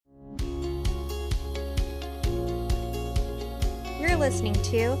listening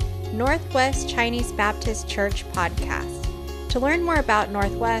to Northwest Chinese Baptist Church podcast. To learn more about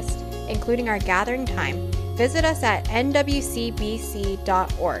Northwest, including our gathering time, visit us at nwcbc.org.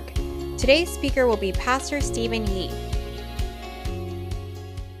 Today's speaker will be Pastor Stephen Yee.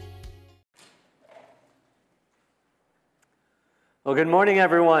 Well, good morning,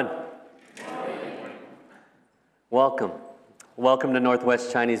 everyone. Welcome. Welcome to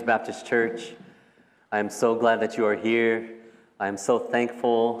Northwest Chinese Baptist Church. I am so glad that you are here. I am so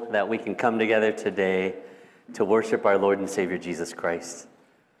thankful that we can come together today to worship our Lord and Savior Jesus Christ.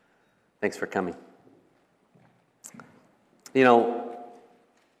 Thanks for coming. You know,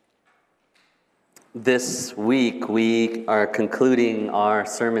 this week we are concluding our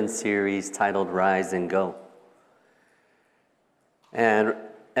sermon series titled Rise and Go. And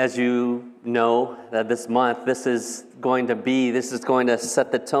as you know, that this month, this is going to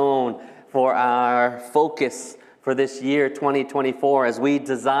set the tone for our focus for this year, 2024, as we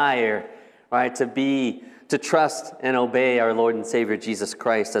desire, right, to trust and obey our Lord and Savior Jesus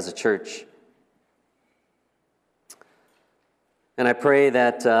Christ as a church. And I pray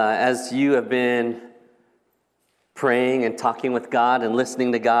that as you have been praying and talking with God and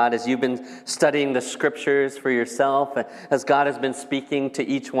listening to God, as you've been studying the scriptures for yourself, as God has been speaking to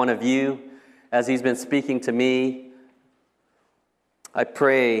each one of you, as He's been speaking to me, I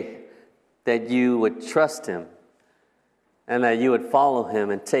pray that you would trust Him and that you would follow Him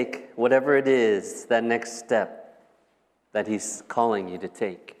and take whatever it is, that next step that He's calling you to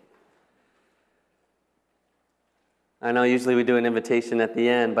take. I know usually we do an invitation at the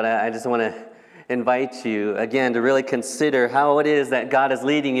end, but I just want to invite you again to really consider how it is that God is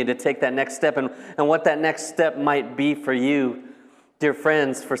leading you to take that next step and what that next step might be for you. Dear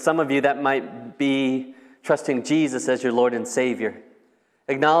friends, for some of you that might be trusting Jesus as your Lord and Savior.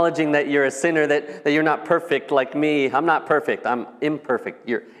 Acknowledging that you're a sinner, that you're not perfect like me. I'm not perfect, I'm imperfect.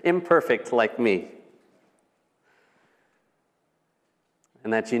 You're imperfect like me.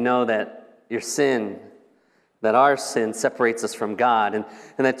 And that you know that that our sin separates us from God, and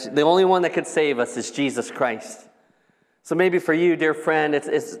that the only one that could save us is Jesus Christ. So maybe for you, dear friend,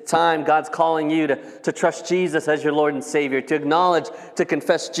 it's time God's calling you to trust Jesus as your Lord and Savior, to acknowledge, to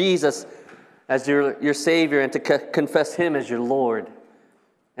confess Jesus as your Savior, and to confess Him as your Lord,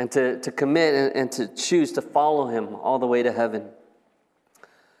 and to commit and to choose to follow Him all the way to heaven.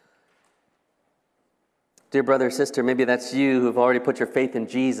 Dear brother or sister, maybe that's you who've already put your faith in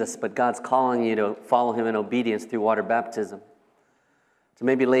Jesus, but God's calling you to follow Him in obedience through water baptism. To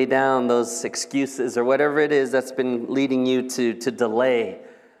maybe lay down those excuses or whatever it is that's been leading you to delay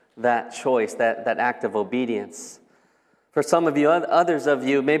that choice, that act of obedience. For some of you, others of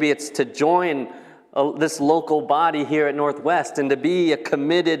you, maybe it's to join this local body here at Northwest and to be a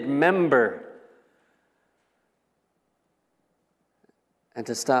committed member. And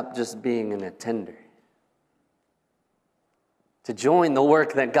to stop just being an attender. To join the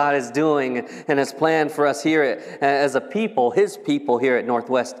work that God is doing and has planned for us here as a people, His people here at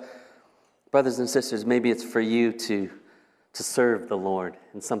Northwest. Brothers and sisters, maybe it's for you to serve the Lord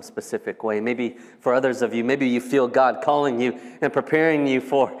in some specific way. Maybe for others of you, maybe you feel God calling you and preparing you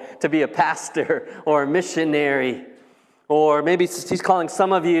to be a pastor or a missionary. Or maybe He's calling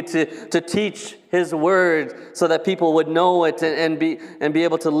some of you to teach His word so that people would know it and be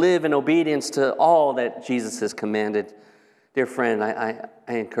able to live in obedience to all that Jesus has commanded. Dear friend, I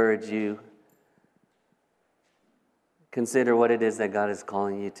encourage you, consider what it is that God is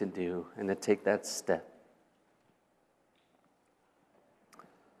calling you to do and to take that step.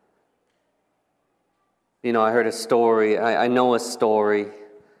 You know, I heard a story, I know a story.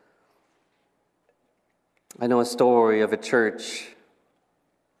 I know a story of a church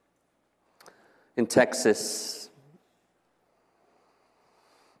in Texas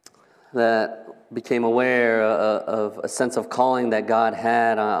that became aware of a sense of calling that God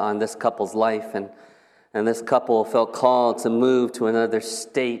had on this couple's life. And this couple felt called to move to another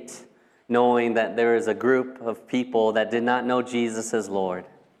state, knowing that there is a group of people that did not know Jesus as Lord.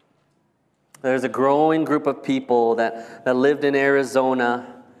 There's a growing group of people that lived in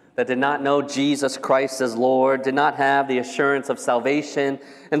Arizona that did not know Jesus Christ as Lord, did not have the assurance of salvation.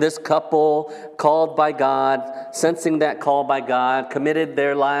 And this couple, called by God, sensing that call by God, committed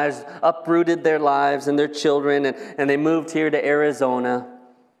their lives, uprooted their lives and their children, and they moved here to Arizona.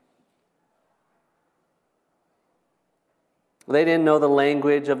 They didn't know the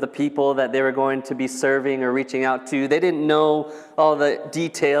language of the people that they were going to be serving or reaching out to. They didn't know all the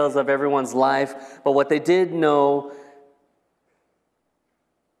details of everyone's life. But what they did know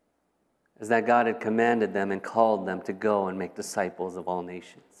is that God had commanded them and called them to go and make disciples of all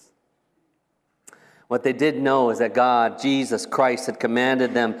nations. What they did know is that God, Jesus Christ, had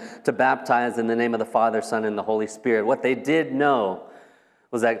commanded them to baptize in the name of the Father, Son, and the Holy Spirit. What they did know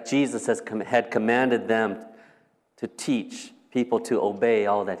was that Jesus had commanded them to teach people to obey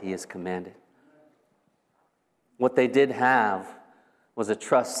all that he has commanded. What they did have was a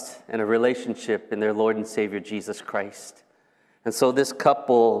trust and a relationship in their Lord and Savior, Jesus Christ. And so this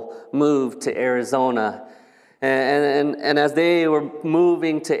couple moved to Arizona. And as they were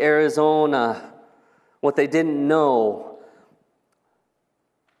moving to Arizona, what they didn't know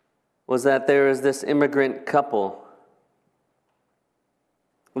was that there is this immigrant couple,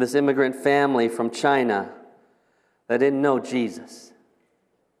 this immigrant family from China that didn't know Jesus.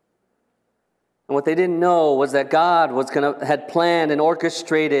 And what they didn't know was that God had planned and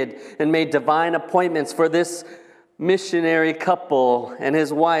orchestrated and made divine appointments for this missionary couple and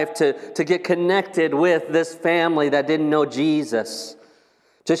his wife to get connected with this family that didn't know Jesus,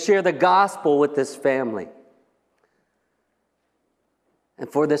 to share the gospel with this family. And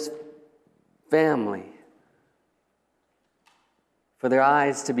for this family, for their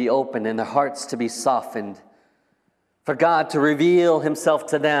eyes to be opened and their hearts to be softened, for God to reveal himself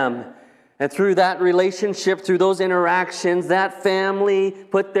to them. And through that relationship, through those interactions, that family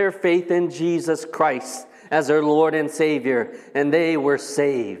put their faith in Jesus Christ as their Lord and Savior, and they were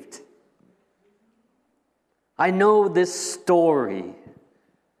saved. I know this story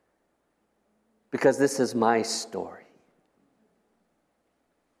because this is my story.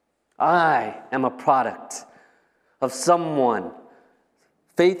 I am a product of someone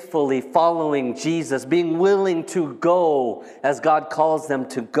faithfully following Jesus, being willing to go as God calls them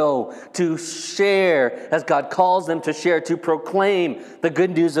to go, to share as God calls them to share, to proclaim the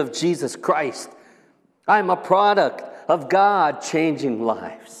good news of Jesus Christ. I'm a product of God changing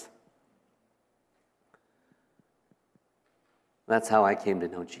lives. That's how I came to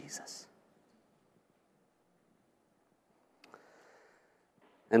know Jesus.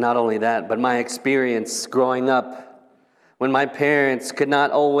 And not only that, but my experience growing up, when my parents could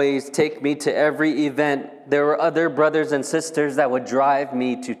not always take me to every event, there were other brothers and sisters that would drive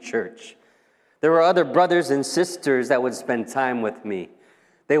me to church. There were other brothers and sisters that would spend time with me.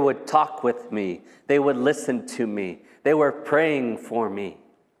 They would talk with me. They would listen to me. They were praying for me.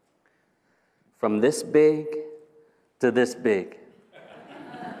 From this big to this big.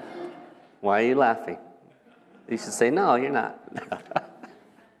 Why are you laughing? You should say, no, you're not.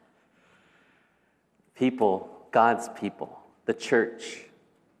 People, God's people, the church,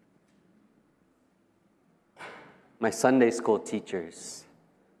 my Sunday school teachers,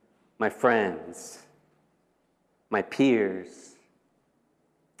 my friends, my peers,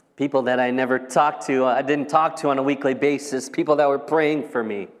 people that I didn't talk to on a weekly basis, people that were praying for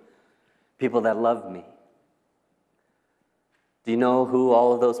me, people that loved me. Do you know who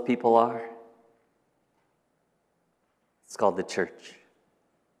all of those people are? It's called the church.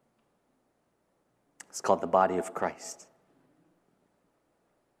 It's called the body of Christ.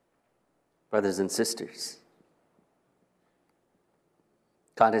 Brothers and sisters,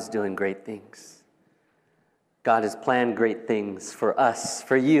 God is doing great things. God has planned great things for us,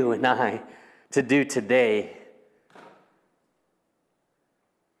 for you and I, to do today.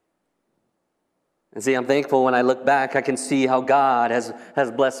 And see, I'm thankful when I look back, I can see how God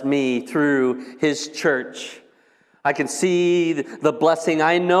has blessed me through his church. I can see the blessing.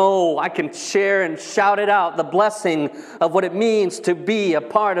 I know I can share and shout it out, the blessing of what it means to be a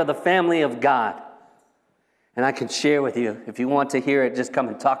part of the family of God. And I can share with you. If you want to hear it, just come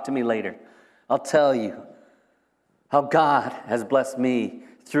and talk to me later. I'll tell you how God has blessed me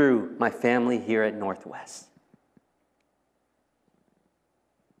through my family here at Northwest.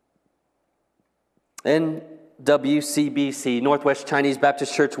 In WCBC, Northwest Chinese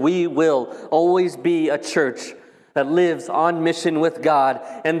Baptist Church, we will always be a church that lives on mission with God.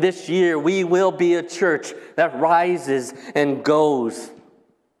 And this year, we will be a church that rises and goes.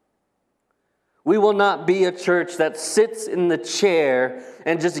 We will not be a church that sits in the chair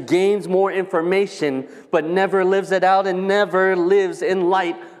and just gains more information, but never lives it out and never lives in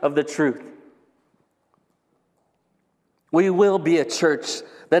light of the truth. We will be a church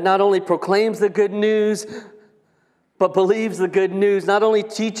that not only proclaims the good news, but believes the good news, not only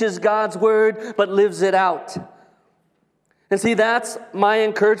teaches God's word, but lives it out. And see, that's my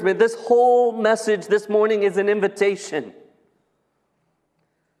encouragement. This whole message this morning is an invitation.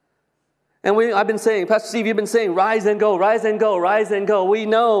 And I've been saying, Pastor Steve, you've been saying, rise and go, rise and go, rise and go. We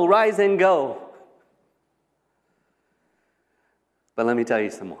know, rise and go. But let me tell you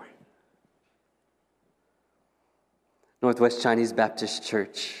some more. Northwest Chinese Baptist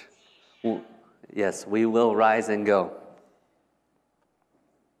Church. Yes, we will rise and go.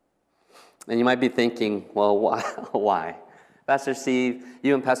 And you might be thinking, well, why? Why? Pastor Steve,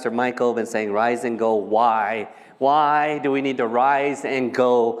 you and Pastor Michael have been saying rise and go. Why? Why do we need to rise and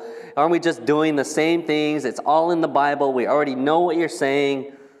go? Aren't we just doing the same things? It's all in the Bible. We already know what you're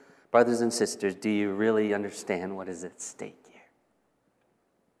saying. Brothers and sisters, do you really understand what is at stake here?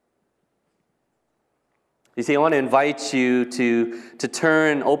 You see, I want to invite you to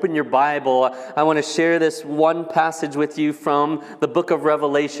open your Bible. I want to share this one passage with you from the book of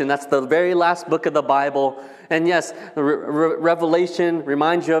Revelation. That's the very last book of the Bible. And yes, Revelation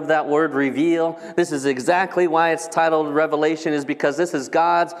reminds you of that word reveal. This is exactly why it's titled Revelation, is because this is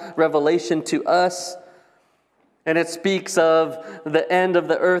God's revelation to us. And it speaks of the end of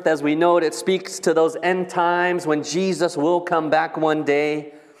the earth as we know it. It speaks to those end times when Jesus will come back one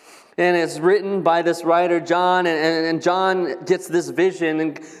day. And it's written by this writer, John, and John gets this vision,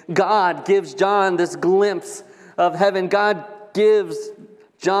 and God gives John this glimpse of heaven. God gives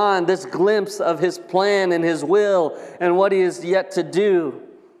John this glimpse of his plan and his will and what he is yet to do.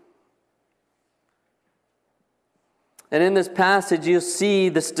 And in this passage, you see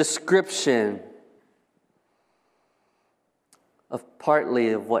this description of partly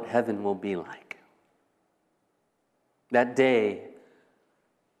of what heaven will be like. That day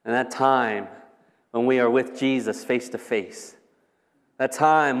and that time when we are with Jesus face to face. That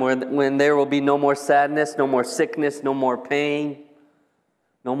time when there will be no more sadness, no more sickness, no more pain,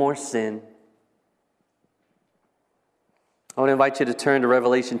 no more sin. I want to invite you to turn to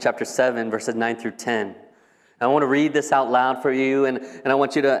Revelation chapter 7, verses 9 through 10. I want to read this out loud for you, and I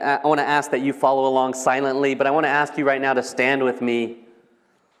want to ask that you follow along silently, but I want to ask you right now to stand with me.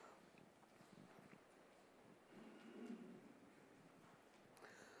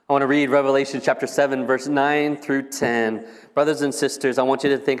 I want to read Revelation chapter 7, verse 9 through 10. Brothers and sisters, I want you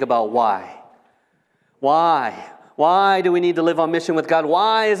to think about why. Why? Why do we need to live on mission with God?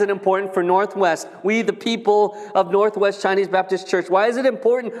 Why is it important for Northwest, we the people of Northwest Chinese Baptist Church? Why is it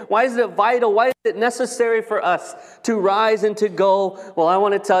important? Why is it vital? Why is it necessary for us to rise and to go? Well, I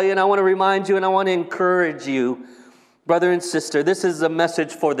want to tell you, and I want to remind you, and I want to encourage you, brother and sister, this is a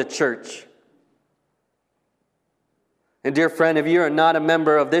message for the church. And dear friend, if you are not a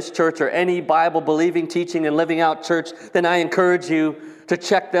member of this church or any Bible-believing, teaching, and living out church, then I encourage you to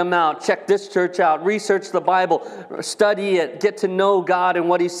check them out. Check this church out. Research the Bible. Study it. Get to know God and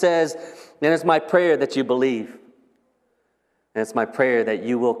what He says. And it's my prayer that you believe. And it's my prayer that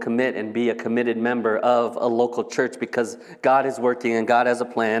you will commit and be a committed member of a local church, because God is working and God has a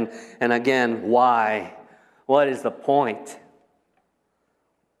plan. And again, why? What is the point?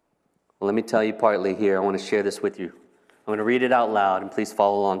 Well, let me tell you partly here. I want to share this with you. I'm going to read it out loud, and please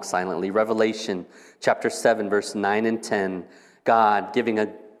follow along silently. Revelation chapter 7, verse 9 and 10. God giving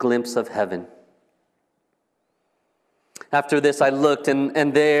a glimpse of heaven. After this I looked,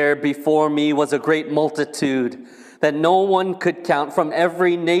 and there before me was a great multitude that no one could count, from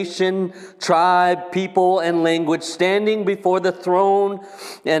every nation, tribe, people, and language, standing before the throne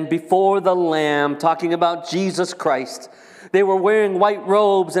and before the Lamb, talking about Jesus Christ. They were wearing white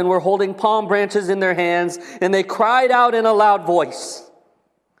robes and were holding palm branches in their hands, and they cried out in a loud voice,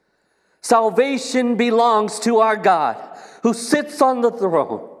 "Salvation belongs to our God, who sits on the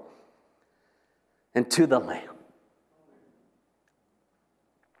throne, and to the Lamb."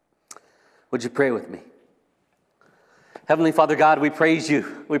 Would you pray with me? Heavenly Father God, we praise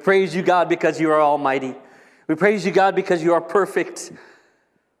you. We praise you, God, because you are almighty. We praise you, God, because you are perfect.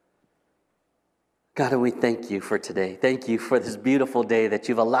 God, and we thank you for today. Thank you for this beautiful day that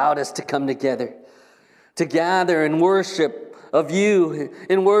you've allowed us to come together, to gather in worship of you,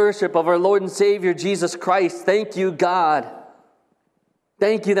 in worship of our Lord and Savior, Jesus Christ. Thank you, God.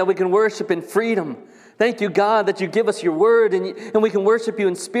 Thank you that we can worship in freedom. Thank you, God, that you give us your word and we can worship you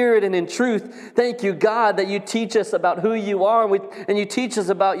in spirit and in truth. Thank you, God, that you teach us about who you are and you teach us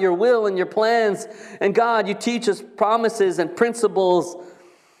about your will and your plans. And God, you teach us promises and principles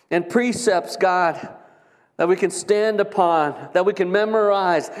and precepts, God, that we can stand upon, that we can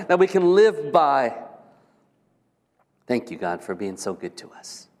memorize, that we can live by. Thank you, God, for being so good to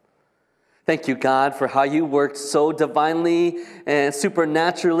us. Thank you, God, for how you worked so divinely and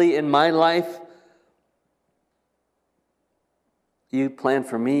supernaturally in my life. You planned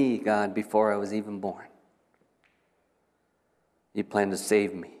for me, God, before I was even born. You planned to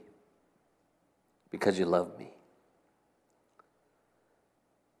save me because you love me.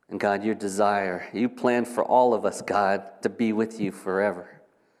 And God, your desire, you planned for all of us, God, to be with you forever.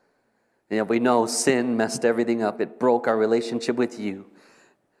 And yet we know sin messed everything up. It broke our relationship with you.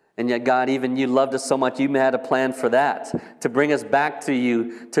 And yet, God, even you loved us so much, you had a plan for that, to bring us back to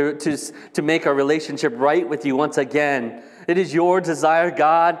you, to make our relationship right with you once again. It is your desire,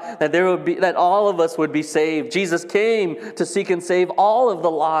 God, that all of us would be saved. Jesus came to seek and save all of the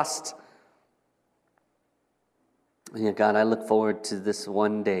lost. And yet, God, I look forward to this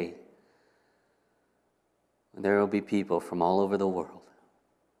one day when there will be people from all over the world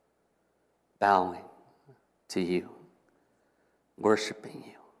bowing to you, worshiping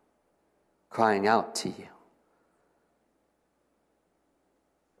you, crying out to you,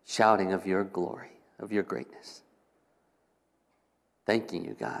 shouting of your glory, of your greatness. Thanking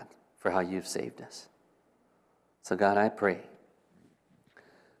you, God, for how you've saved us. So, God, I pray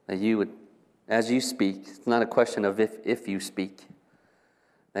that you would, as you speak, it's not a question of if you speak,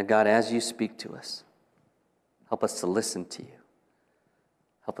 that God, as you speak to us, help us to listen to you,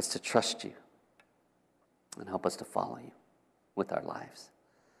 help us to trust you, and help us to follow you with our lives.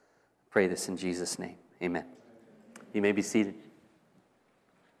 I pray this in Jesus' name. Amen. You may be seated.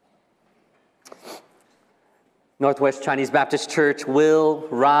 Northwest Chinese Baptist Church will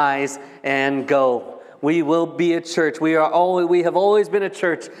rise and go. We will be a church. We have always been a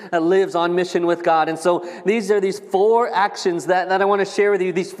church that lives on mission with God. And so these are these 4 actions that I want to share with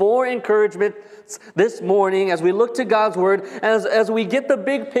you, these 4 encouragements this morning as we look to God's Word, as we get the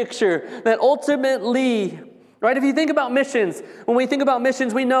big picture that ultimately, right, if you think about missions, when we think about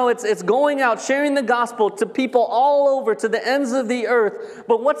missions, we know it's going out, sharing the gospel to people all over, to the ends of the earth.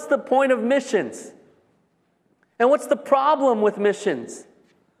 But what's the point of missions? And what's the problem with missions?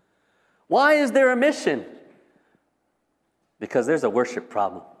 Why is there a mission? Because there's a worship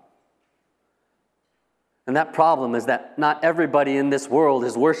problem. And that problem is that not everybody in this world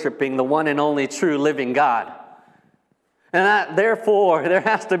is worshiping the one and only true living God. And that, therefore, there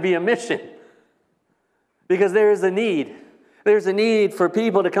has to be a mission. Because there is a need. There's a need for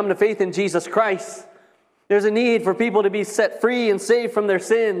people to come to faith in Jesus Christ. There's a need for people to be set free and saved from their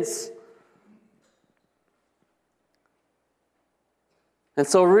sins. And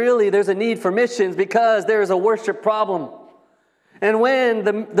so really there's a need for missions because there is a worship problem. And when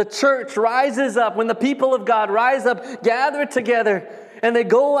the church rises up, when the people of God rise up, gather together, and they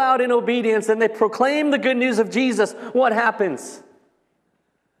go out in obedience and they proclaim the good news of Jesus, what happens?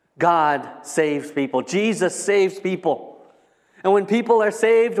 God saves people. Jesus saves people. And when people are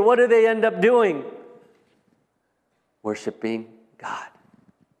saved, what do they end up doing? Worshiping God.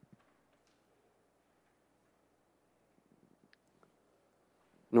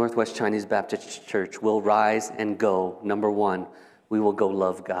 Northwest Chinese Baptist Church will rise and go. Number 1, we will go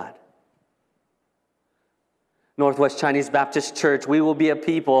love God. Northwest Chinese Baptist Church, we will be a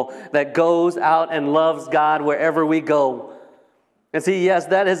people that goes out and loves God wherever we go. And see, yes,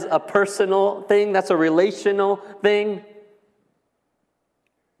 that is a personal thing. That's a relational thing.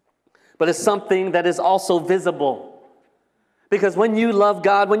 But it's something that is also visible. Because when you love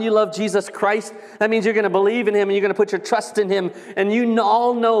God, when you love Jesus Christ, that means you're going to believe in Him and you're going to put your trust in Him. And you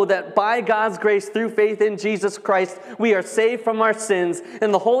all know that by God's grace, through faith in Jesus Christ, we are saved from our sins.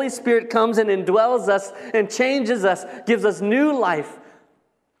 And the Holy Spirit comes and indwells us and changes us, gives us new life.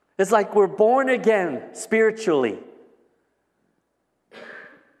 It's like we're born again spiritually.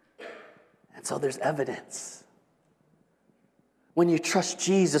 And so there's evidence. When you trust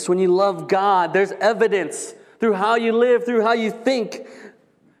Jesus, when you love God, there's evidence. Through how you live, through how you think,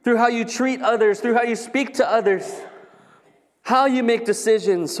 through how you treat others, through how you speak to others, how you make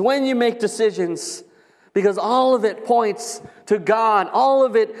decisions, when you make decisions, because all of it points to God. All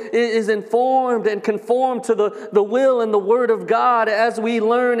of it is informed and conformed to the will and the Word of God as we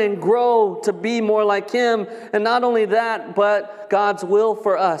learn and grow to be more like Him. And not only that, but God's will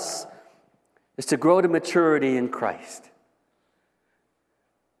for us is to grow to maturity in Christ.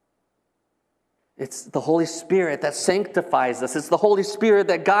 It's the Holy Spirit that sanctifies us. It's the Holy Spirit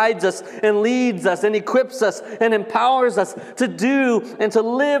that guides us and leads us and equips us and empowers us to do and to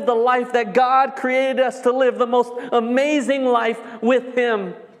live the life that God created us to live, the most amazing life with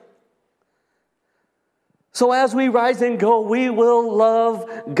Him. So as we rise and go, we will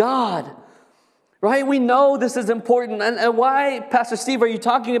love God. Right? We know this is important. And why, Pastor Steve, are you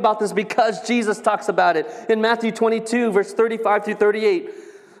talking about this? Because Jesus talks about it. In Matthew 22, verse 35 through 38,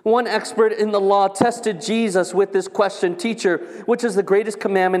 one expert in the law tested Jesus with this question, "Teacher, which is the greatest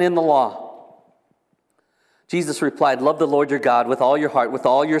commandment in the law?" Jesus replied, "Love the Lord your God with all your heart, with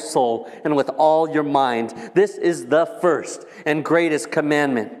all your soul, and with all your mind. This is the first and greatest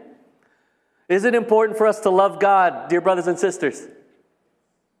commandment." Is it important for us to love God, dear brothers and sisters?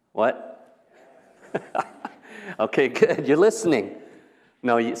 What? Okay, good. You're listening.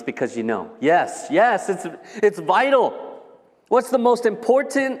 No, it's because you know. Yes, it's vital. What's the most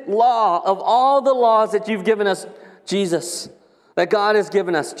important law of all the laws that you've given us? Jesus. That God has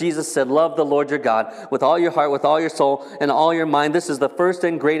given us. Jesus said, love the Lord your God with all your heart, with all your soul, and all your mind. This is the first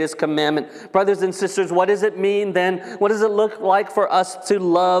and greatest commandment. Brothers and sisters, what does it mean then? What does it look like for us to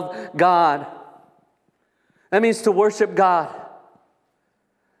love God? That means to worship God.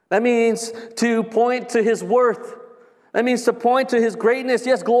 That means to point to His worth. That means to point to His greatness.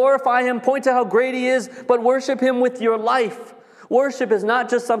 Yes, glorify Him, point to how great He is, but worship Him with your life. Worship is not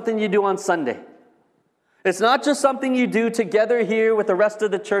just something you do on Sunday. It's not just something you do together here with the rest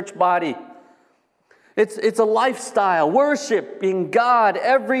of the church body. It's a lifestyle, worshiping God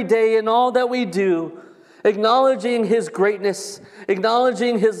every day in all that we do, acknowledging His greatness,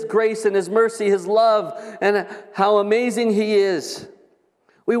 acknowledging His grace and His mercy, His love, and how amazing He is.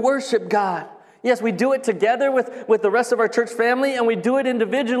 We worship God. Yes, we do it together with the rest of our church family, and we do it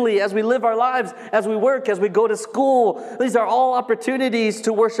individually as we live our lives, as we work, as we go to school. These are all opportunities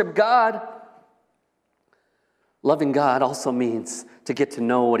to worship God. Loving God also means to get to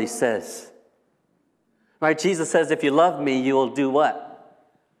know what He says. Right? Jesus says, if you love me, you will do what?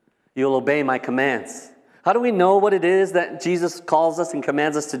 You'll obey my commands. How do we know what it is that Jesus calls us and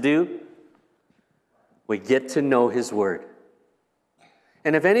commands us to do? We get to know His word.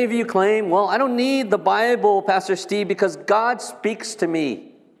 And if any of you claim, well, I don't need the Bible, Pastor Steve, because God speaks to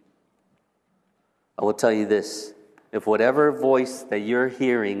me, I will tell you this. If whatever voice that you're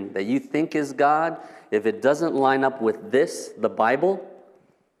hearing that you think is God, if it doesn't line up with this, the Bible,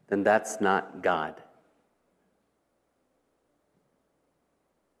 then that's not God.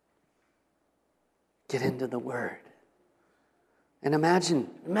 Get into the Word. And imagine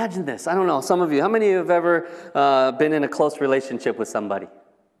this. I don't know, some of you, how many of you have ever been in a close relationship with somebody?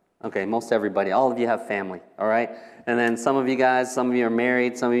 Okay, most everybody. All of you have family, all right? And then some of you guys, some of you are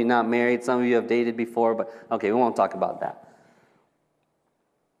married, some of you not married, some of you have dated before, but okay, we won't talk about that.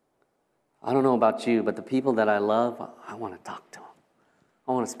 I don't know about you, but the people that I love, I want to talk to them.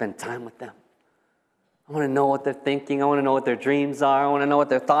 I want to spend time with them. I want to know what they're thinking. I want to know what their dreams are. I want to know what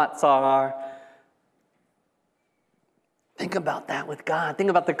their thoughts are. Think about that with God. Think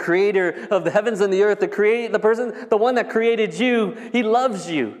about the creator of the heavens and the earth, the one that created you. He loves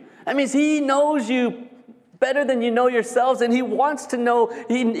you. That means He knows you better than you know yourselves, and He wants to know,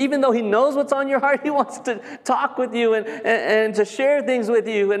 even though He knows what's on your heart, He wants to talk with you and to share things with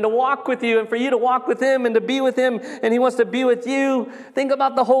you and to walk with you and for you to walk with Him and to be with Him, and He wants to be with you. Think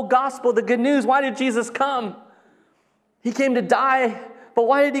about the whole gospel, the good news. Why did Jesus come? He came to die, but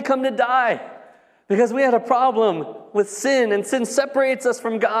why did He come to die? Because we had a problem with sin, and sin separates us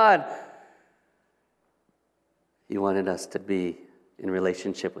from God. He wanted us to be in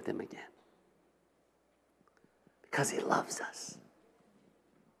relationship with Him again. Because He loves us.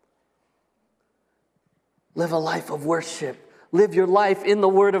 Live a life of worship. Live your life in the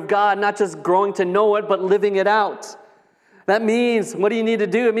Word of God, not just growing to know it, but living it out. That means, what do you need to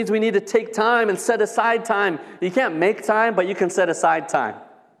do? It means we need to take time and set aside time. You can't make time, but you can set aside time.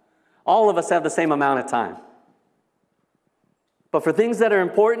 All of us have the same amount of time. But for things that are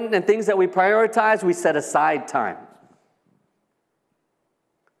important and things that we prioritize, we set aside time.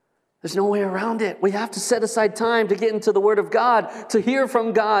 There's no way around it. We have to set aside time to get into the Word of God, to hear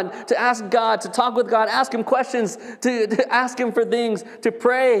from God, to ask God, to talk with God, ask Him questions, to ask Him for things, to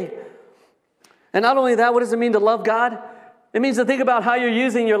pray. And not only that, what does it mean to love God? It means to think about how you're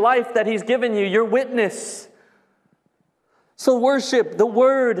using your life that He's given you, your witness. So worship the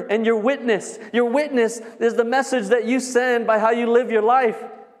Word and your witness. Your witness is the message that you send by how you live your life.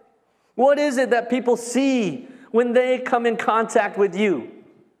 What is it that people see when they come in contact with you?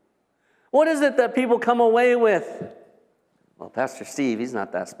 What is it that people come away with? Well, Pastor Steve, he's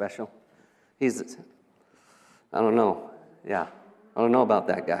not that special. I don't know. Yeah, I don't know about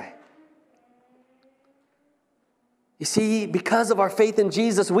that guy. You see, because of our faith in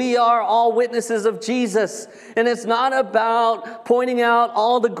Jesus, we are all witnesses of Jesus. And it's not about pointing out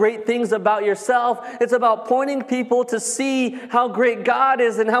all the great things about yourself. It's about pointing people to see how great God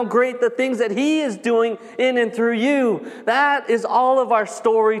is and how great the things that He is doing in and through you. That is all of our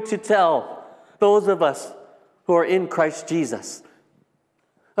story to tell, those of us who are in Christ Jesus.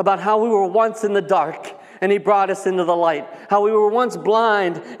 About how we were once in the dark and He brought us into the light. How we were once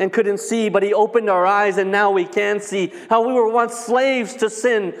blind and couldn't see, but He opened our eyes and now we can see. How we were once slaves to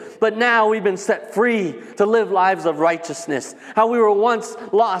sin, but now we've been set free to live lives of righteousness. How we were once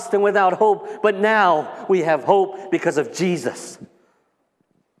lost and without hope, but now we have hope because of Jesus.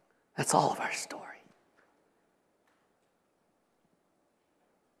 That's all of our story.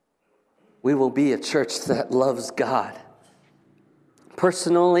 We will be a church that loves God.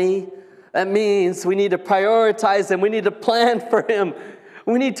 Personally, That means we need to prioritize him. We need to plan for him.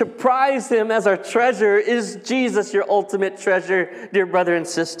 We need to prize him as our treasure. Is Jesus your ultimate treasure, dear brother and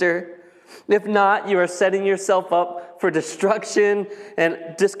sister? If not, you are setting yourself up for destruction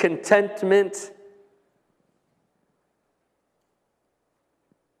and discontentment.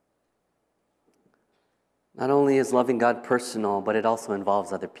 Not only is loving God personal, but it also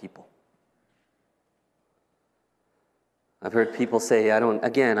involves other people. I've heard people say, I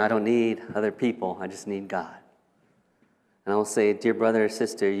don't need other people. I just need God. And I will say, dear brother or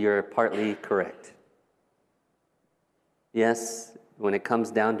sister, you're partly correct. Yes, when it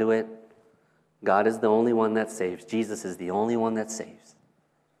comes down to it, God is the only one that saves. Jesus is the only one that saves.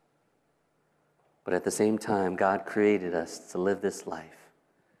 But at the same time, God created us to live this life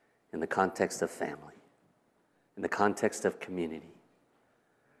in the context of family, in the context of community.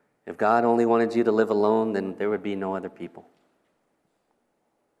 If God only wanted you to live alone, then there would be no other people.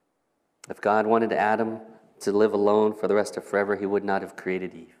 If God wanted Adam to live alone for the rest of forever, he would not have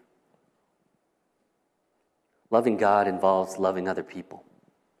created Eve. Loving God involves loving other people.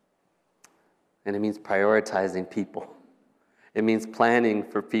 And it means prioritizing people. It means planning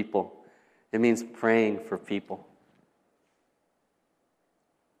for people. It means praying for people.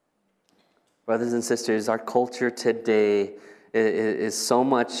 Brothers and sisters, our culture today is so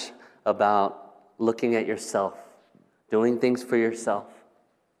much about looking at yourself, doing things for yourself.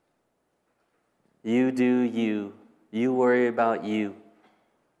 You do you. You worry about you.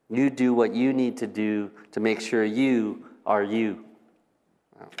 You do what you need to do to make sure you are you.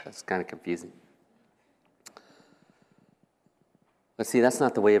 Well, that's kind of confusing. But see, that's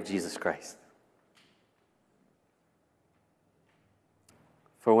not the way of Jesus Christ.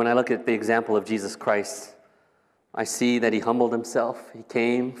 For when I look at the example of Jesus Christ, I see that he humbled himself. He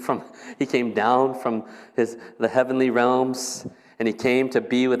came down from the heavenly realms, and he came to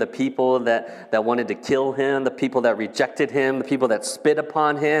be with the people that wanted to kill him, the people that rejected him, the people that spit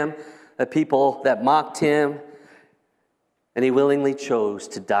upon him, the people that mocked him. And he willingly chose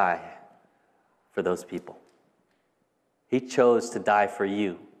to die for those people. He chose to die for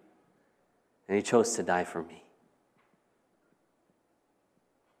you, and he chose to die for me.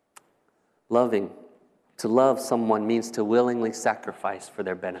 To love someone means to willingly sacrifice for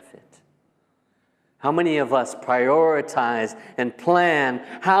their benefit. How many of us prioritize and plan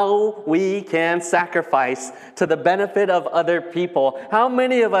how we can sacrifice to the benefit of other people? How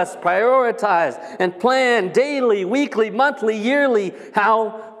many of us prioritize and plan daily, weekly, monthly, yearly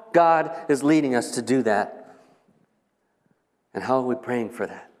how God is leading us to do that? And how are we praying for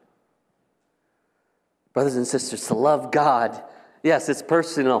that? Brothers and sisters, to love God, yes, it's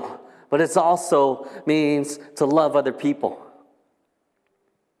personal, but it also means to love other people.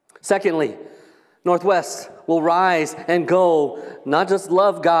 Secondly, Northwest will rise and go, not just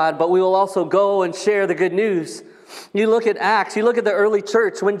love God, but we will also go and share the good news. You look at Acts, you look at the early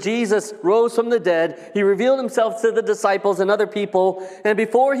church. When Jesus rose from the dead, he revealed himself to the disciples and other people. And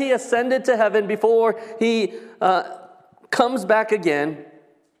before he ascended to heaven, before he comes back again,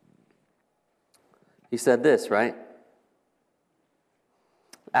 he said this, right?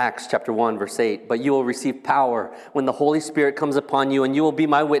 Acts chapter 1, verse 8. But you will receive power when the Holy Spirit comes upon you, and you will be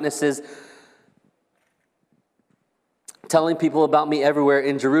my witnesses, telling people about me everywhere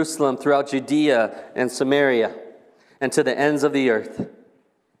in Jerusalem, throughout Judea and Samaria, and to the ends of the earth.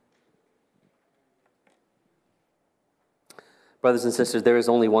 Brothers and sisters, there is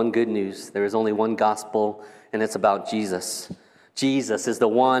only one good news. There is only one gospel, and it's about Jesus. Jesus is the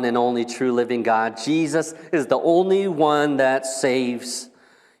one and only true living God. Jesus is the only one that saves.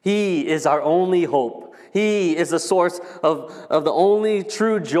 He is our only hope. He is the source of the only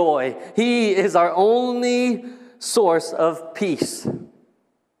true joy. He is our only source of peace.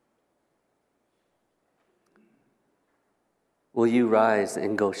 Will you rise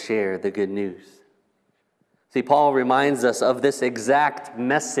and go share the good news? See, Paul reminds us of this exact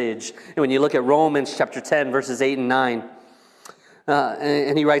message. And when you look at Romans chapter 10, verses 8 and 9,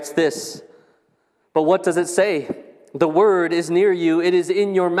 and he writes this, but what does it say? The word is near you. It is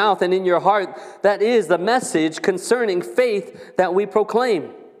in your mouth and in your heart. That is the message concerning faith that we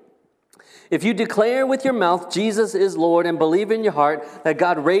proclaim. If you declare with your mouth Jesus is Lord and believe in your heart that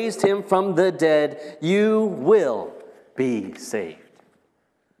God raised him from the dead, you will be saved.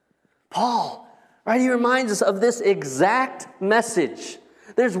 Paul, right, he reminds us of this exact message.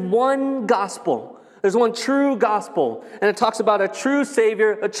 There's one gospel. There's one true gospel. And it talks about a true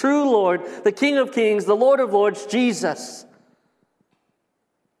Savior, a true Lord, the King of Kings, the Lord of Lords, Jesus.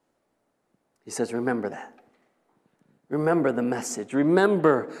 He says, remember that. Remember the message.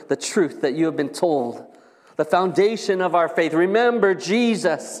 Remember the truth that you have been told. The foundation of our faith. Remember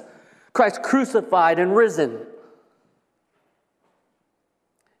Jesus. Christ crucified and risen.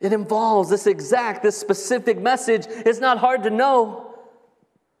 It involves this specific message. It's not hard to know.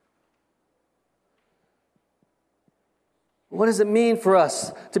 What does it mean for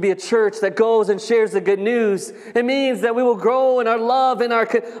us to be a church that goes and shares the good news? It means that we will grow in our love and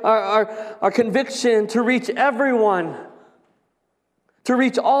our conviction to reach everyone, to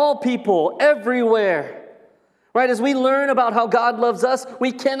reach all people everywhere. Right? As we learn about how God loves us,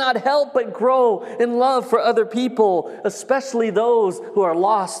 we cannot help but grow in love for other people, especially those who are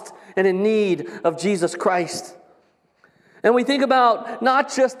lost and in need of Jesus Christ. And we think about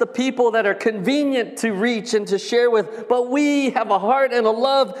not just the people that are convenient to reach and to share with, but we have a heart and a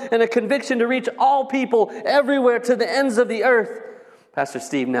love and a conviction to reach all people everywhere to the ends of the earth. Pastor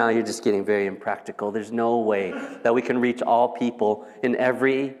Steve, now you're just getting very impractical. There's no way that we can reach all people in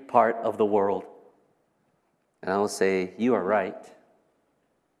every part of the world. And I will say, you are right.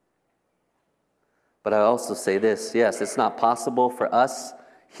 But I also say this, yes, it's not possible for us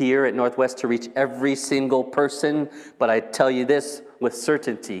here at Northwest to reach every single person, but I tell you this with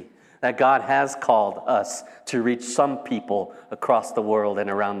certainty, that God has called us to reach some people across the world and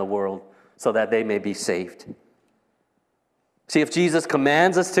around the world so that they may be saved. See, if Jesus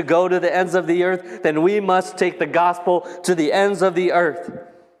commands us to go to the ends of the earth, then we must take the gospel to the ends of the earth.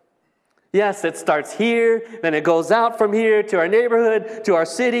 Yes, it starts here, then it goes out from here to our neighborhood, to our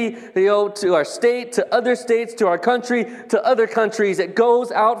city, to our state, to other states, to our country, to other countries. It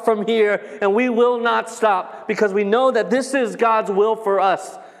goes out from here, and we will not stop because we know that this is God's will for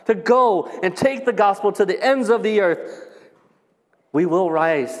us, to go and take the gospel to the ends of the earth. We will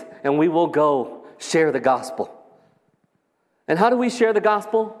rise and we will go share the gospel. And how do we share the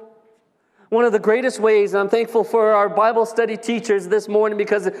gospel? One of the greatest ways, and I'm thankful for our Bible study teachers this morning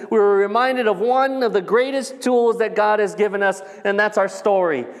because we were reminded of one of the greatest tools that God has given us, and that's our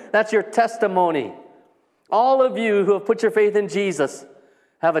story. That's your testimony. All of you who have put your faith in Jesus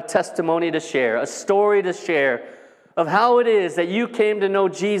have a testimony to share, a story to share of how it is that you came to know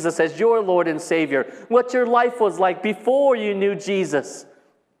Jesus as your Lord and Savior, what your life was like before you knew Jesus,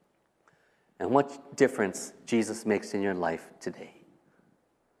 and what difference Jesus makes in your life today.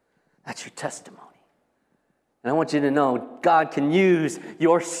 That's your testimony. And I want you to know God can use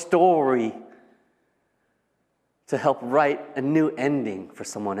your story to help write a new ending for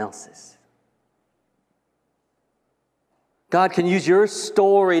someone else's. God can use your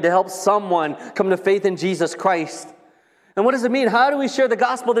story to help someone come to faith in Jesus Christ. And what does it mean? How do we share the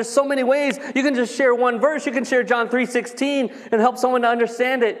gospel? There's so many ways. You can just share one verse. You can share John 3:16 and help someone to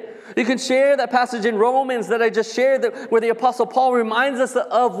understand it. You can share that passage in Romans that I just shared where the Apostle Paul reminds us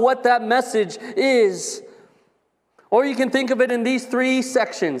of what that message is. Or you can think of it in these 3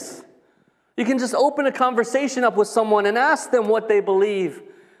 sections. You can just open a conversation up with someone and ask them what they believe.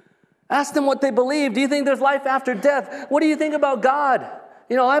 Ask them what they believe. Do you think there's life after death? What do you think about God?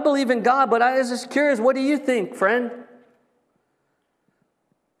 I believe in God, but I was just curious, what do you think, friend?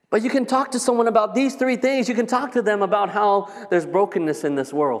 But you can talk to someone about these 3 things. You can talk to them about how there's brokenness in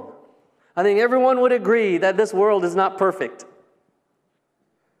this world. I think everyone would agree that this world is not perfect.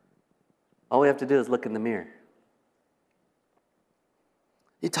 All we have to do is look in the mirror.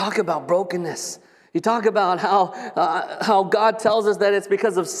 You talk about brokenness. You talk about how God tells us that it's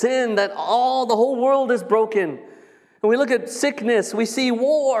because of sin that the whole world is broken. And we look at sickness, we see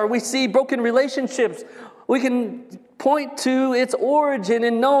war, we see broken relationships. We can point to its origin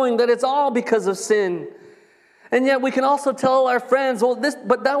in knowing that it's all because of sin. And yet we can also tell our friends,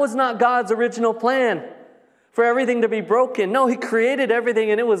 but that was not God's original plan for everything to be broken. No, He created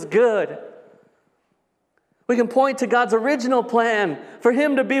everything and it was good. We can point to God's original plan for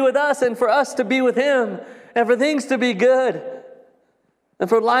Him to be with us and for us to be with Him and for things to be good and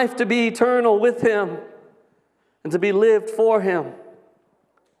for life to be eternal with Him and to be lived for Him.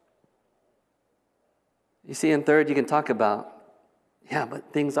 You see, and third, you can talk about,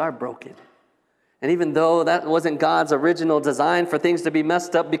 but things are broken. And even though that wasn't God's original design for things to be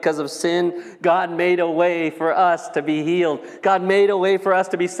messed up because of sin, God made a way for us to be healed. God made a way for us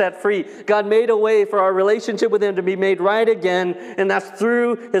to be set free. God made a way for our relationship with Him to be made right again, and that's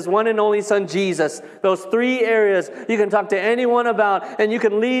through His one and only Son, Jesus. Those 3 areas you can talk to anyone about, and you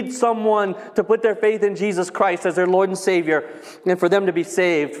can lead someone to put their faith in Jesus Christ as their Lord and Savior, and for them to be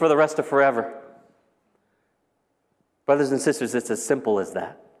saved for the rest of forever. Brothers and sisters, it's as simple as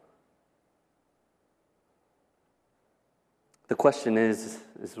that. The question is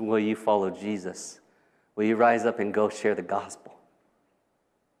will you follow Jesus? Will you rise up and go share the gospel?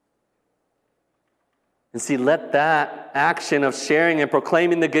 And see, let that action of sharing and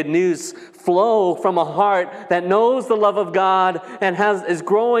proclaiming the good news flow from a heart that knows the love of God and is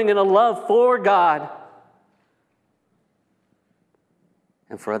growing in a love for God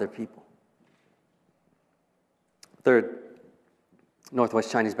and for other people. Third, Northwest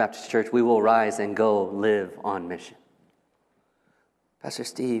Chinese Baptist Church, we will rise and go live on mission. Pastor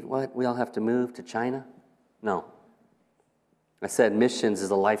Steve, what? We all have to move to China? No. I said missions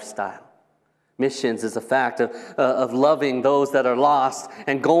is a lifestyle. Missions is a fact of loving those that are lost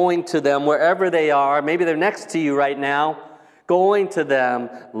and going to them wherever they are. Maybe they're next to you right now. Going to them,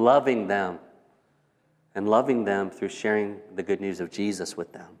 loving them, and loving them through sharing the good news of Jesus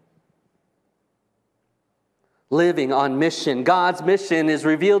with them. Living on mission. God's mission is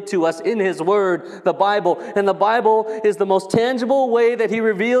revealed to us in His Word, the Bible. And the Bible is the most tangible way that He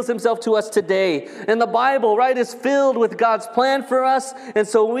reveals Himself to us today. And the Bible, right, is filled with God's plan for us. And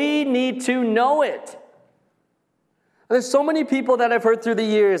so we need to know it. There's so many people that I've heard through the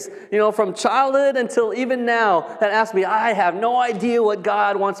years, from childhood until even now, that ask me, I have no idea what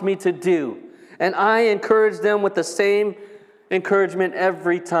God wants me to do. And I encourage them with the same encouragement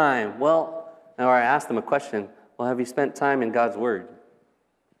every time. Or I ask them a question. Well, have you spent time in God's Word?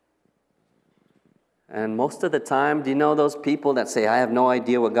 And most of the time, do you know those people that say, I have no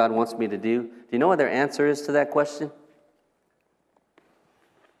idea what God wants me to do? Do you know what their answer is to that question?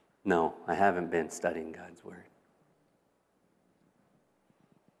 No, I haven't been studying God's Word.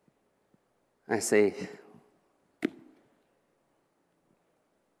 I say,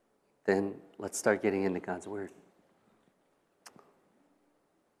 then let's start getting into God's Word.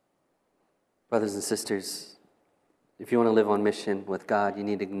 Brothers and sisters, if you want to live on mission with God, you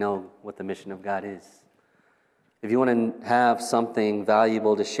need to know what the mission of God is. If you want to have something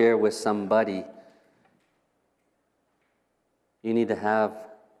valuable to share with somebody, you need to have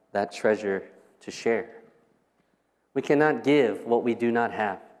that treasure to share. We cannot give what we do not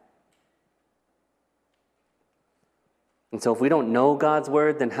have. And so if we don't know God's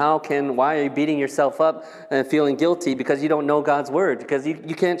Word, then why are you beating yourself up and feeling guilty because you don't know God's Word? Because you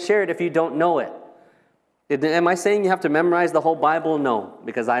can't share it if you don't know it. Am I saying you have to memorize the whole Bible? No,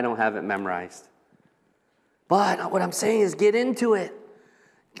 because I don't have it memorized. But what I'm saying is get into it.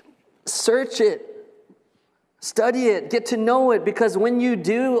 Search it. Study it. Get to know it. Because when you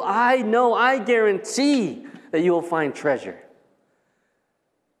do, I guarantee that you will find treasure.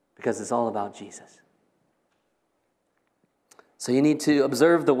 Because it's all about Jesus. So you need to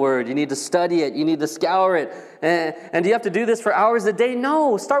observe the Word. You need to study it. You need to scour it. And do you have to do this for hours a day?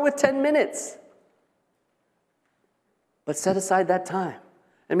 No. Start with 10 minutes. But set aside that time.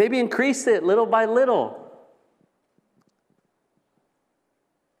 And maybe increase it little by little.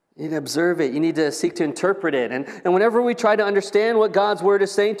 You need to observe it. You need to seek to interpret it. And whenever we try to understand what God's Word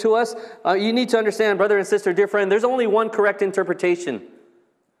is saying to us, you need to understand, brother and sister, dear friend, there's only one correct interpretation.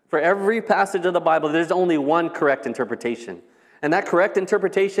 For every passage of the Bible, there's only one correct interpretation. And that correct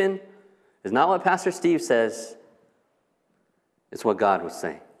interpretation is not what Pastor Steve says. It's what God was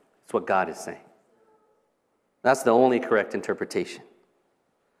saying. It's what God is saying. That's the only correct interpretation.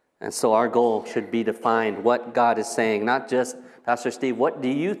 And so our goal should be to find what God is saying, not just, Pastor Steve, what do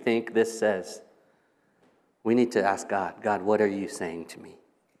you think this says? We need to ask God, God, what are you saying to me?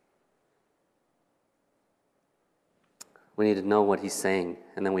 We need to know what He's saying,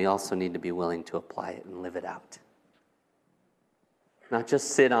 and then we also need to be willing to apply it and live it out. Not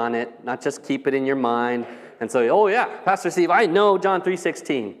just sit on it, not just keep it in your mind and say, oh yeah, Pastor Steve, I know John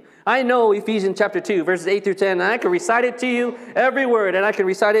 3:16. I know Ephesians chapter 2, verses 8 through 10, and I can recite it to you, every word, and I can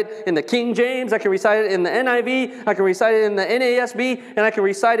recite it in the King James, I can recite it in the NIV, I can recite it in the NASB, and I can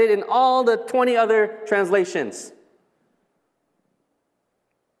recite it in all the 20 other translations.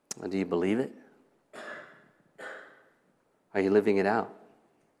 Do you believe it? Are you living it out?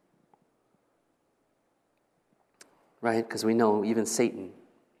 Right? Because we know even Satan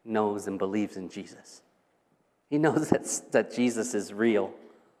knows and believes in Jesus. He knows that Jesus is real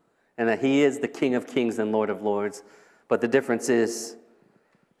and that He is the King of Kings and Lord of Lords. But the difference is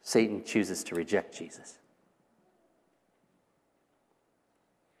Satan chooses to reject Jesus.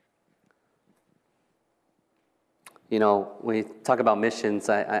 When you talk about missions,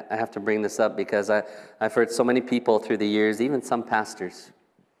 I have to bring this up because I've heard so many people through the years, even some pastors,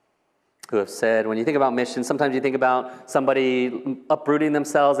 who have said, when you think about missions, sometimes you think about somebody uprooting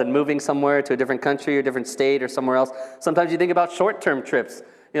themselves and moving somewhere to a different country or different state or somewhere else. Sometimes you think about short-term trips,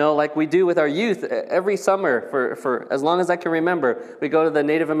 like we do with our youth every summer for as long as I can remember. We go to the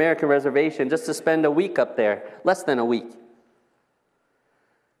Native American reservation just to spend a week up there, less than a week.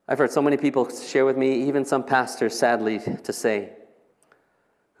 I've heard so many people share with me, even some pastors, sadly to say,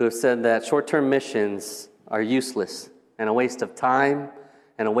 who have said that short-term missions are useless and a waste of time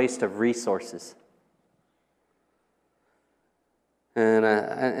and a waste of resources. And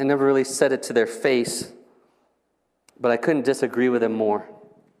I never really said it to their face, but I couldn't disagree with them more.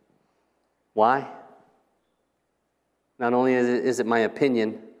 Why? Not only is it my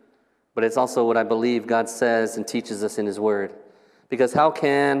opinion, but it's also what I believe God says and teaches us in His Word. Because how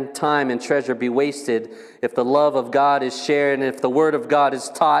can time and treasure be wasted if the love of God is shared and if the Word of God is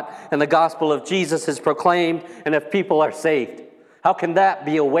taught and the gospel of Jesus is proclaimed and if people are saved? How can that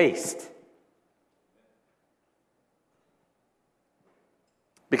be a waste?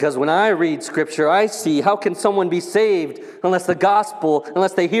 Because when I read Scripture, I see how can someone be saved unless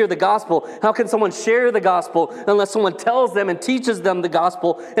they hear the gospel? How can someone share the gospel unless someone tells them and teaches them the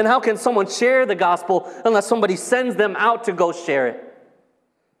gospel? And how can someone share the gospel unless somebody sends them out to go share it?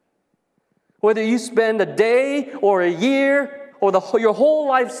 Whether you spend a day or a year or your whole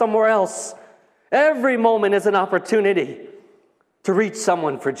life somewhere else, every moment is an opportunity to reach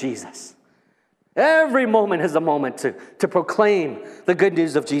someone for Jesus. Every moment is a moment to proclaim the good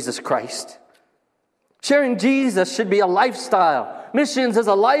news of Jesus Christ. Sharing Jesus should be a lifestyle. Missions is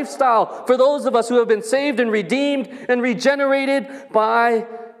a lifestyle for those of us who have been saved and redeemed and regenerated by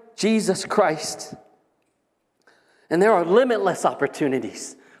Jesus Christ. And there are limitless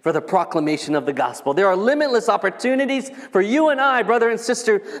opportunities for the proclamation of the gospel. There are limitless opportunities for you and I, brother and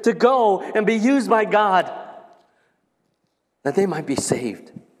sister, to go and be used by God, that they might be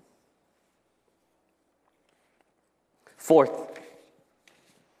saved. Fourth,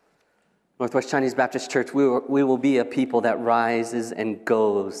 Northwest Chinese Baptist Church, we will be a people that rises and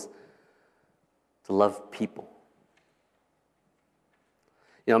goes to love people.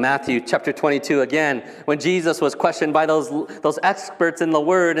 You know, Matthew chapter 22, again, when Jesus was questioned by those experts in the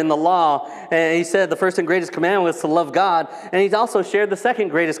Word, in the law, and he said the first and greatest commandment was to love God, and he also shared the second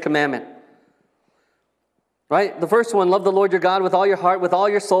greatest commandment. Right? The first one, love the Lord your God with all your heart, with all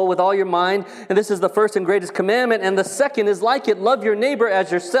your soul, with all your mind. And this is the first and greatest commandment. And the second is like it, love your neighbor as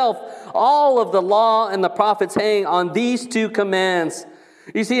yourself. All of the law and the prophets hang on these two commands.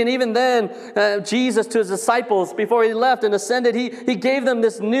 You see, and even then, Jesus to his disciples, before he left and ascended, he gave them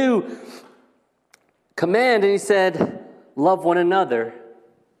this new command. And he said, love one another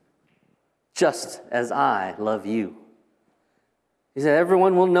just as I love you. He said,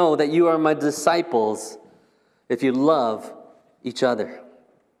 everyone will know that you are my disciples if you love each other.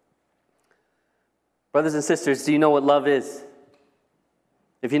 Brothers and sisters, do you know what love is?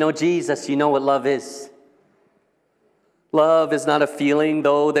 If you know Jesus, you know what love is. Love is not a feeling,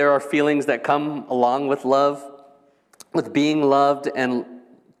 though there are feelings that come along with love, with being loved and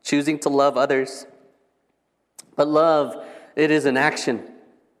choosing to love others. But love, it is an action.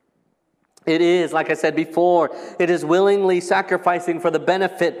 It is, like I said before, it is willingly sacrificing for the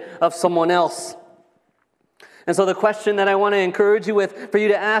benefit of someone else. And so the question that I want to encourage you with, for you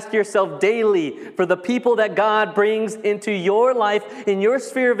to ask yourself daily, for the people that God brings into your life, in your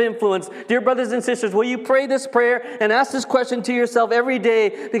sphere of influence, dear brothers and sisters, will you pray this prayer and ask this question to yourself every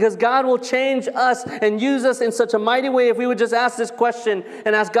day? Because God will change us and use us in such a mighty way if we would just ask this question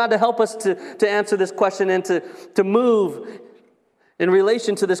and ask God to help us to answer this question and to move in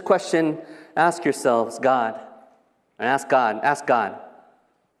relation to this question. Ask yourselves, God, and ask God,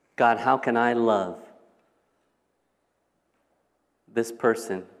 how can I love this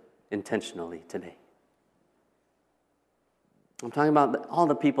person intentionally today? I'm talking about all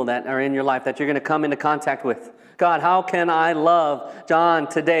the people that are in your life that you're going to come into contact with. God, how can I love John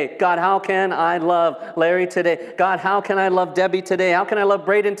today? God, how can I love Larry today? God, how can I love Debbie today? How can I love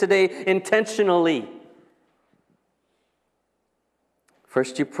Braden today intentionally?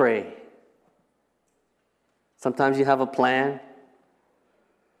 First you pray. Sometimes you have a plan,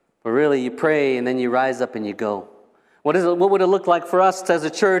 but really you pray and then you rise up and you go. What would it look like for us as a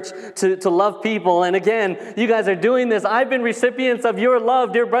church to love people? And again, you guys are doing this. I've been recipients of your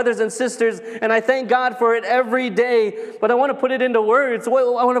love, dear brothers and sisters, and I thank God for it every day. But I want to put it into words. I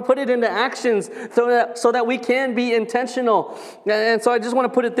want to put it into actions so that we can be intentional. And so I just want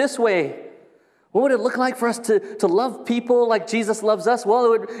to put it this way. What would it look like for us to love people like Jesus loves us?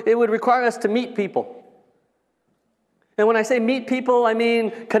 Well, it would require us to meet people. And when I say meet people, I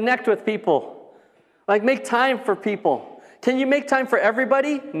mean connect with people. Like, make time for people. Can you make time for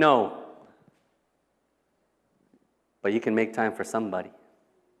everybody? No. But you can make time for somebody.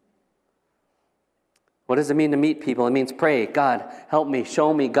 What does it mean to meet people? It means pray. God, help me,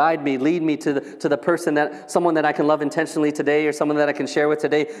 show me, guide me, lead me to the person someone that I can love intentionally today or someone that I can share with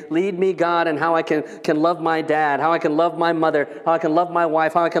today. Lead me, God, and how I can love my dad, how I can love my mother, how I can love my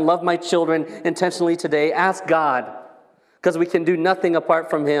wife, how I can love my children intentionally today. Ask God. because we can do nothing apart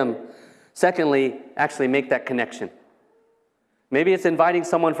from Him. Secondly, actually make that connection. Maybe it's inviting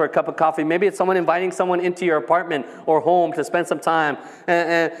someone for a cup of coffee. Maybe it's inviting someone into your apartment or home to spend some time.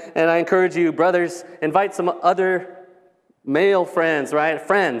 And I encourage you, brothers, invite some other male friends, right?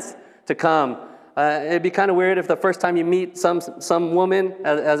 Friends to come. It'd be kind of weird if the first time you meet some woman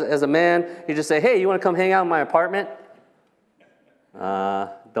as a man, you just say, hey, you want to come hang out in my apartment?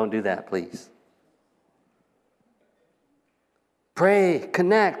 Don't do that, please. Pray,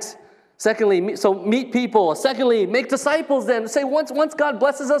 connect. Secondly, so meet people. Secondly, make disciples then. Say once God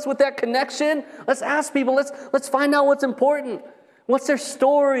blesses us with that connection, let's ask people, let's find out what's important. What's their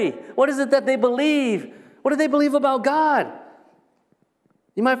story? What is it that they believe? What do they believe about God?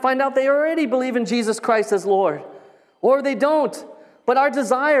 You might find out they already believe in Jesus Christ as Lord, or they don't. But our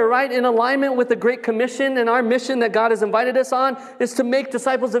desire, right, in alignment with the Great Commission and our mission that God has invited us on, is to make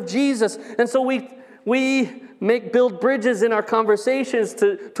disciples of Jesus. And so we build bridges in our conversations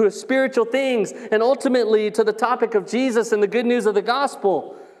to spiritual things and ultimately to the topic of Jesus and the good news of the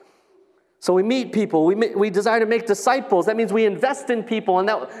gospel. So we meet people. We desire to make disciples. That means we invest in people, and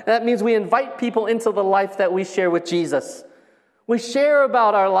that means we invite people into the life that we share with Jesus. We share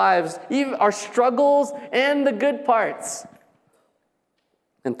about our lives, even our struggles and the good parts.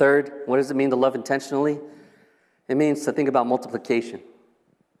 And third, what does it mean to love intentionally? It means to think about multiplication.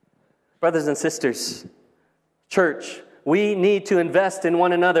 Brothers and sisters, church, we need to invest in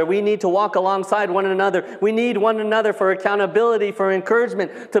one another. We need to walk alongside one another. We need one another for accountability, for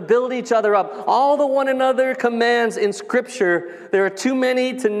encouragement, to build each other up. All the one another commands in Scripture, there are too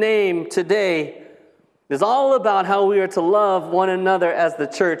many to name today. It's all about how we are to love one another as the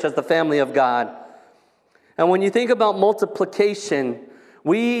church, as the family of God. And when you think about multiplication,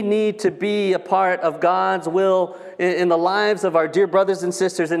 we need to be a part of God's will in the lives of our dear brothers and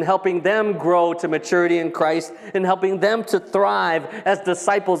sisters, in helping them grow to maturity in Christ, and helping them to thrive as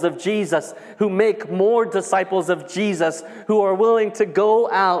disciples of Jesus, who make more disciples of Jesus, who are willing to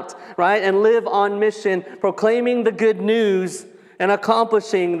go out, right, and live on mission, proclaiming the good news and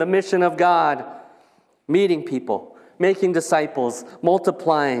accomplishing the mission of God. Meeting people, making disciples,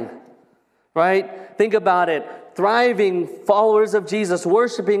 multiplying, right? Think about it. Thriving followers of Jesus,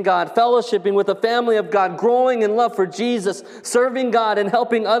 worshiping God, fellowshipping with the family of God, growing in love for Jesus, serving God and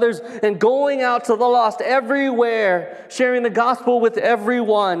helping others, and going out to the lost everywhere, sharing the gospel with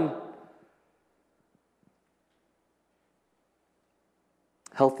everyone.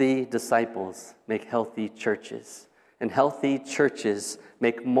 Healthy disciples make healthy churches, and healthy churches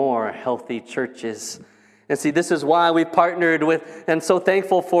make more healthy churches. And see, this is why we partnered with, and so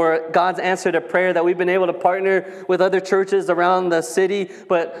thankful for God's answer to prayer that we've been able to partner with other churches around the city,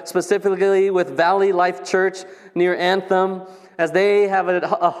 but specifically with Valley Life Church near Anthem, as they have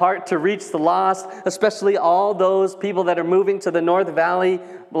a heart to reach the lost, especially all those people that are moving to the North Valley,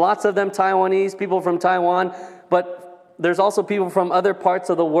 lots of them Taiwanese, people from Taiwan, but there's also people from other parts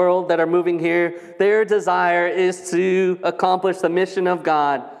of the world that are moving here. Their desire is to accomplish the mission of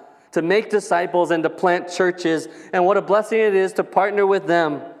God, to make disciples and to plant churches. And what a blessing it is to partner with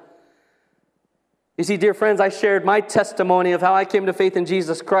them. You see, dear friends, I shared my testimony of how I came to faith in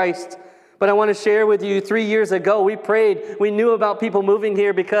Jesus Christ. But I want to share with you, 3 years ago, we prayed. We knew about people moving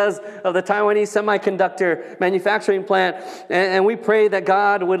here because of the Taiwanese semiconductor manufacturing plant. And we prayed that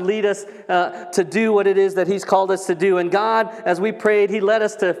God would lead us to do what it is that He's called us to do. And God, as we prayed, He led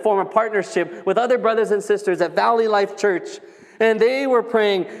us to form a partnership with other brothers and sisters at Valley Life Church. And they were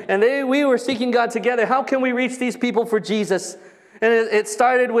praying, and we were seeking God together. How can we reach these people for Jesus? And it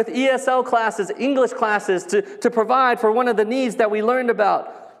started with ESL classes, English classes, to provide for one of the needs that we learned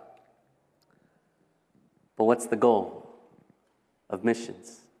about. But what's the goal of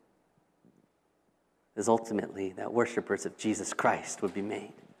missions? Is ultimately that worshipers of Jesus Christ would be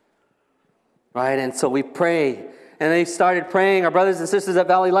made. Right? And so we pray. And they started praying, our brothers and sisters at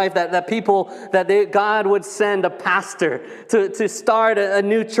Valley Life, that God would send a pastor to start a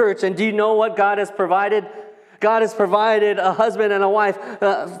new church. And do you know what God has provided? God has provided a husband and a wife.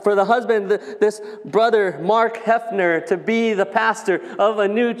 For the husband, this brother, Mark Hefner, to be the pastor of a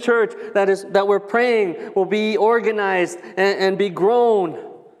new church that we're praying will be organized and be grown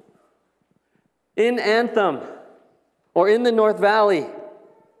in Anthem or in the North Valley.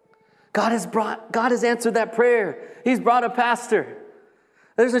 God has answered that prayer. He's brought a pastor.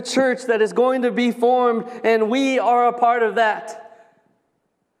 There's a church that is going to be formed, and we are a part of that.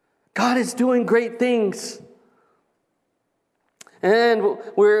 God is doing great things. And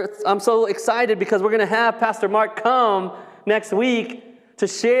I'm so excited because we're going to have Pastor Mark come next week to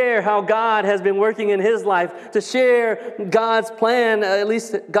share how God has been working in his life, to share God's plan, at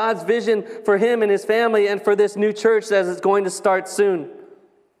least God's vision for him and his family and for this new church that is going to start soon.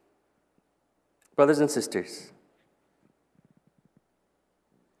 Brothers and sisters,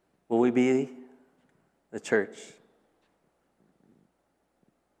 will we be the church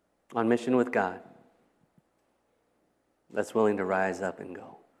on mission with God that's willing to rise up and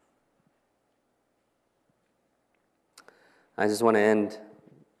go? I just want to end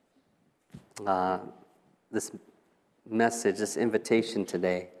this message, this invitation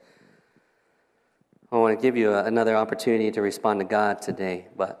today. I want to give you another opportunity to respond to God today,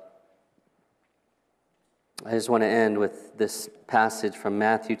 but I just want to end with this passage from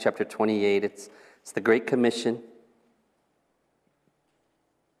Matthew chapter 28. It's the Great Commission.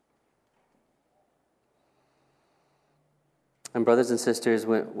 And brothers and sisters,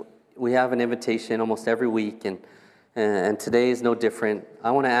 we have an invitation almost every week, and today is no different.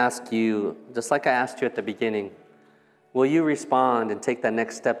 I want to ask you, just like I asked you at the beginning, will you respond and take that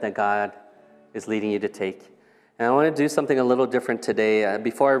next step that God is leading you to take? And I want to do something a little different today.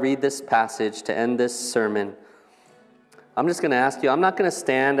 Before I read this passage to end this sermon, I'm just going to ask you, I'm not going to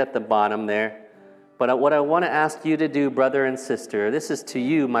stand at the bottom there, but what I want to ask you to do, brother and sister, this is to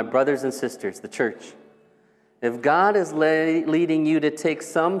you, my brothers and sisters, the church. If God is leading you to take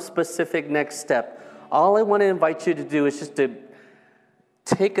some specific next step, all I want to invite you to do is just to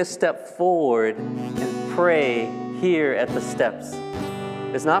take a step forward and pray here at the steps.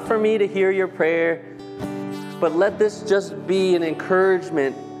 It's not for me to hear your prayer, but let this just be an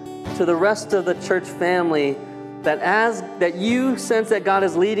encouragement to the rest of the church family that you sense that God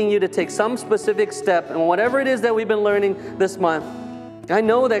is leading you to take some specific step, and whatever it is that we've been learning this month, I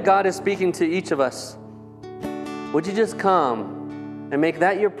know that God is speaking to each of us. Would you just come and make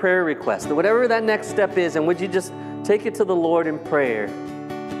that your prayer request, whatever that next step is, and would you just take it to the Lord in prayer?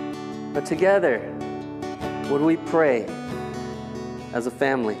 But together, would we pray as a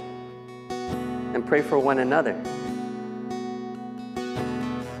family and pray for one another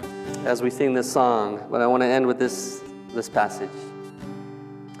as we sing this song? But I want to end with this passage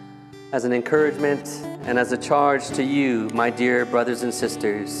as an encouragement and as a charge to you, my dear brothers and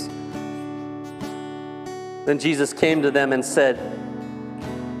sisters. Then Jesus came to them and said,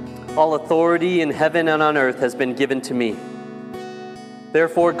 "All authority in heaven and on earth has been given to me.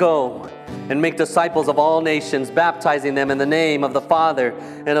 Therefore go and make disciples of all nations, baptizing them in the name of the Father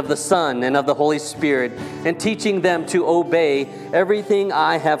and of the Son and of the Holy Spirit, and teaching them to obey everything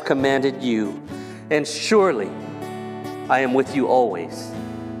I have commanded you. And surely I am with you always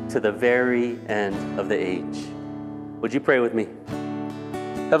to the very end of the age." Would you pray with me?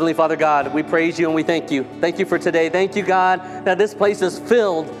 Heavenly Father God, we praise you and we thank you. Thank you for today. Thank you, God, that this place is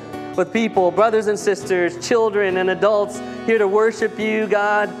filled with people, brothers and sisters, children and adults here to worship you,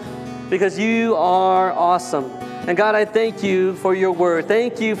 God, because you are awesome. And God, I thank you for your word.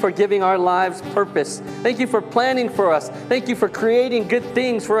 Thank you for giving our lives purpose. Thank you for planning for us. Thank you for creating good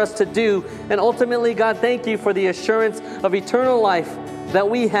things for us to do. And ultimately, God, thank you for the assurance of eternal life that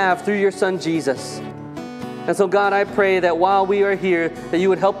we have through your Son, Jesus. And so, God, I pray that while we are here, that you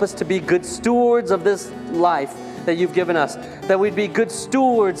would help us to be good stewards of this life that you've given us, that we'd be good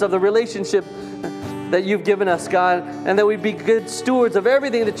stewards of the relationship that you've given us, God, and that we'd be good stewards of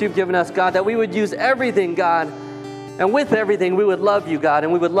everything that you've given us, God, that we would use everything, God, and with everything we would love you, God,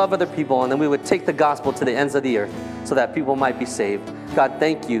 and we would love other people, and then we would take the gospel to the ends of the earth so that people might be saved. God,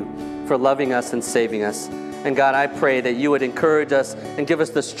 thank you for loving us and saving us. And God, I pray that you would encourage us and give us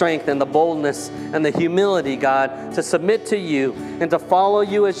the strength and the boldness and the humility, God, to submit to you and to follow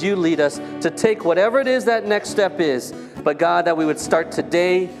you as you lead us, to take whatever it is that next step is. But God, that we would start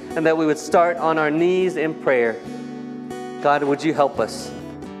today and that we would start on our knees in prayer. God, would you help us?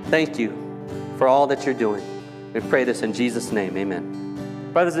 Thank you for all that you're doing. We pray this in Jesus' name,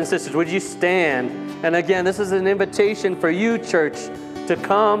 amen. Brothers and sisters, would you stand? And again, this is an invitation for you, church, to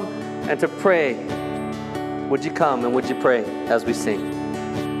come and to pray. Would you come and would you pray as we sing?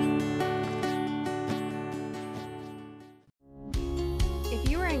 If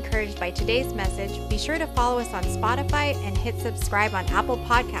you were encouraged by today's message, be sure to follow us on Spotify and hit subscribe on Apple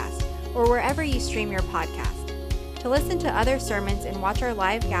Podcasts or wherever you stream your podcast. To listen to other sermons and watch our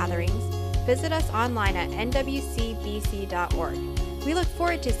live gatherings, visit us online at nwcbc.org. We look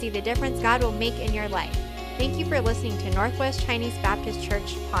forward to see the difference God will make in your life. Thank you for listening to Northwest Chinese Baptist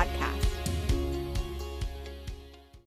Church Podcast.